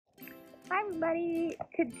Hi everybody!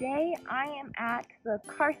 Today I am at the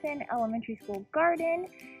Carson Elementary School garden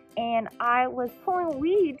and I was pulling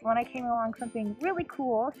weeds when I came along something really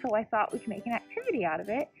cool, so I thought we could make an activity out of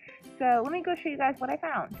it. So let me go show you guys what I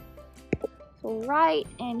found. So right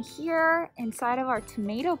in here inside of our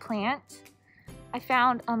tomato plant, I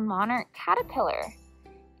found a monarch caterpillar.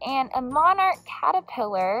 And a monarch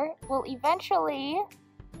caterpillar will eventually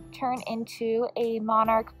turn into a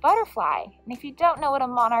monarch butterfly. And if you don't know what a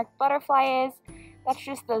monarch butterfly is, that's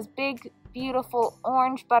just those big, beautiful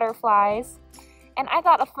orange butterflies. And I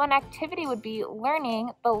thought a fun activity would be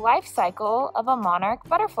learning the life cycle of a monarch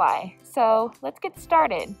butterfly. So let's get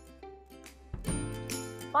started.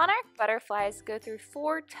 Monarch butterflies go through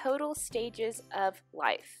 4 total stages of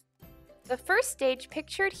life. The first stage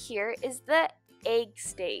pictured here is the egg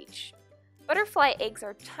stage. Butterfly eggs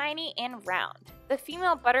are tiny and round. The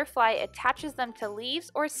female butterfly attaches them to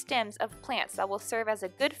leaves or stems of plants that will serve as a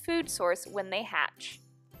good food source when they hatch.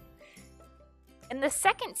 In the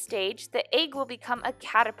second stage, the egg will become a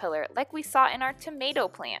caterpillar, like we saw in our tomato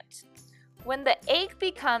plant. When the egg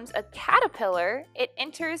becomes a caterpillar, it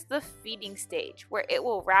enters the feeding stage, where it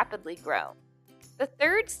will rapidly grow. The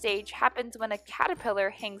third stage happens when a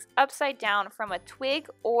caterpillar hangs upside down from a twig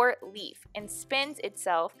or leaf and spins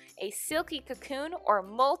itself a silky cocoon or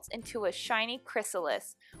molts into a shiny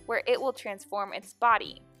chrysalis, where it will transform its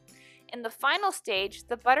body. In the final stage,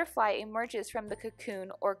 the butterfly emerges from the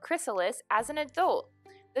cocoon or chrysalis as an adult.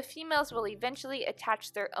 The females will eventually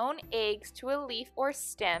attach their own eggs to a leaf or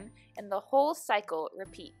stem, and the whole cycle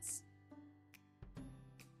repeats.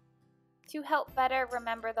 To help better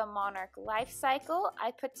remember the monarch life cycle,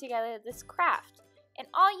 I put together this craft. And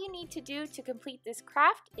all you need to do to complete this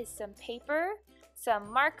craft is some paper, some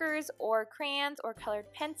markers or crayons or colored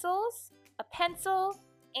pencils, a pencil,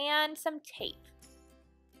 and some tape.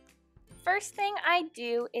 First thing I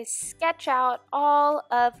do is sketch out all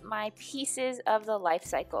of my pieces of the life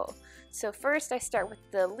cycle. So first I start with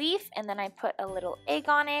the leaf and then I put a little egg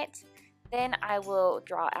on it. Then I will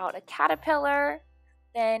draw out a caterpillar.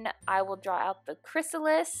 Then I will draw out the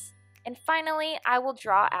chrysalis, and finally I will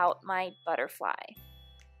draw out my butterfly.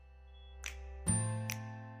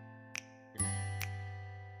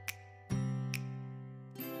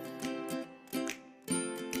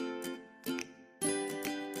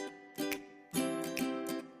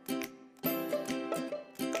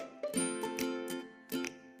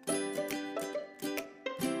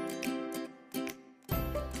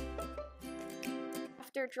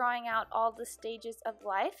 After drawing out all the stages of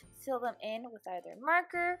life, fill them in with either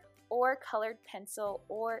marker or colored pencil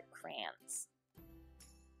or crayons.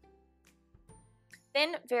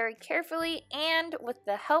 Then very carefully and with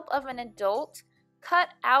the help of an adult, cut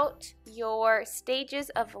out your stages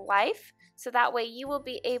of life so that way you will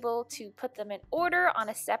be able to put them in order on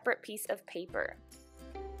a separate piece of paper.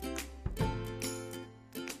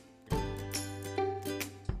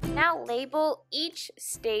 Now label each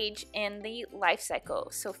stage in the life cycle.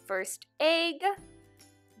 So first egg,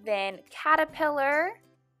 then caterpillar,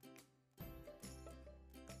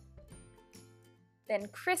 then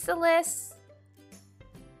chrysalis,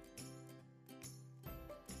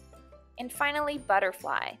 and finally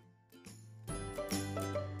butterfly.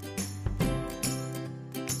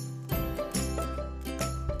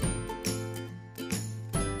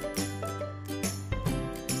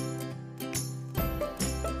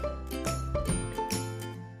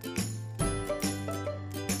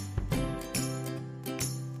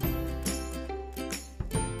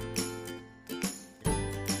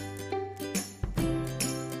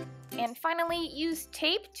 And finally, use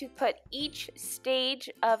tape to put each stage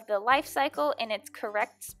of the life cycle in its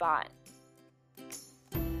correct spot.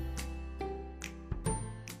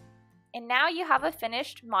 And now you have a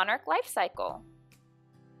finished monarch life cycle.